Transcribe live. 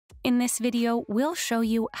In this video, we'll show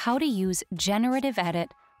you how to use Generative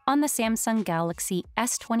Edit on the Samsung Galaxy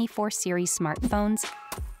S24 series smartphones.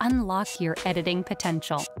 Unlock your editing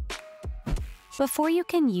potential. Before you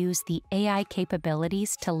can use the AI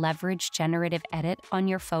capabilities to leverage Generative Edit on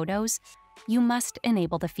your photos, you must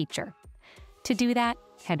enable the feature. To do that,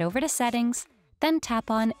 head over to Settings, then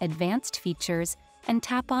tap on Advanced Features and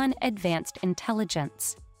tap on Advanced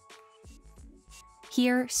Intelligence.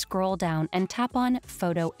 Here, scroll down and tap on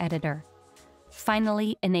Photo Editor.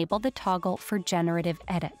 Finally, enable the toggle for Generative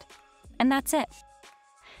Edit. And that's it.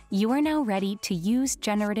 You are now ready to use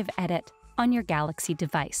Generative Edit on your Galaxy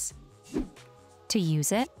device. To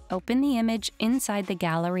use it, open the image inside the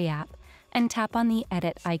Gallery app and tap on the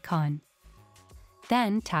Edit icon.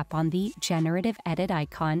 Then tap on the Generative Edit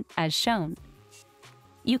icon as shown.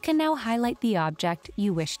 You can now highlight the object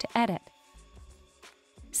you wish to edit.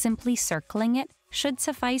 Simply circling it should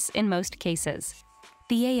suffice in most cases.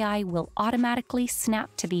 The AI will automatically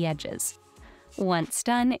snap to the edges. Once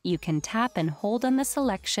done, you can tap and hold on the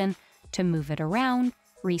selection to move it around,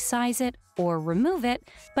 resize it, or remove it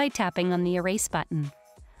by tapping on the Erase button.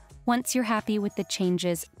 Once you're happy with the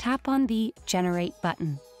changes, tap on the Generate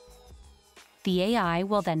button. The AI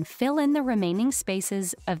will then fill in the remaining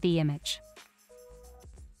spaces of the image.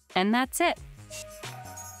 And that's it.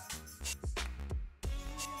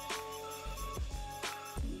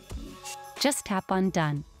 Just tap on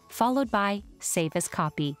Done, followed by Save as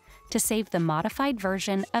Copy, to save the modified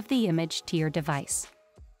version of the image to your device.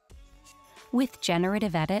 With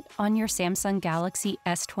Generative Edit on your Samsung Galaxy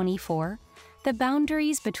S24, the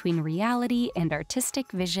boundaries between reality and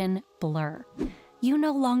artistic vision blur. You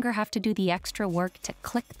no longer have to do the extra work to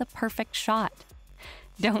click the perfect shot.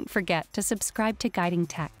 Don't forget to subscribe to Guiding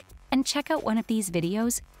Tech and check out one of these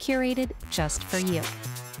videos curated just for you.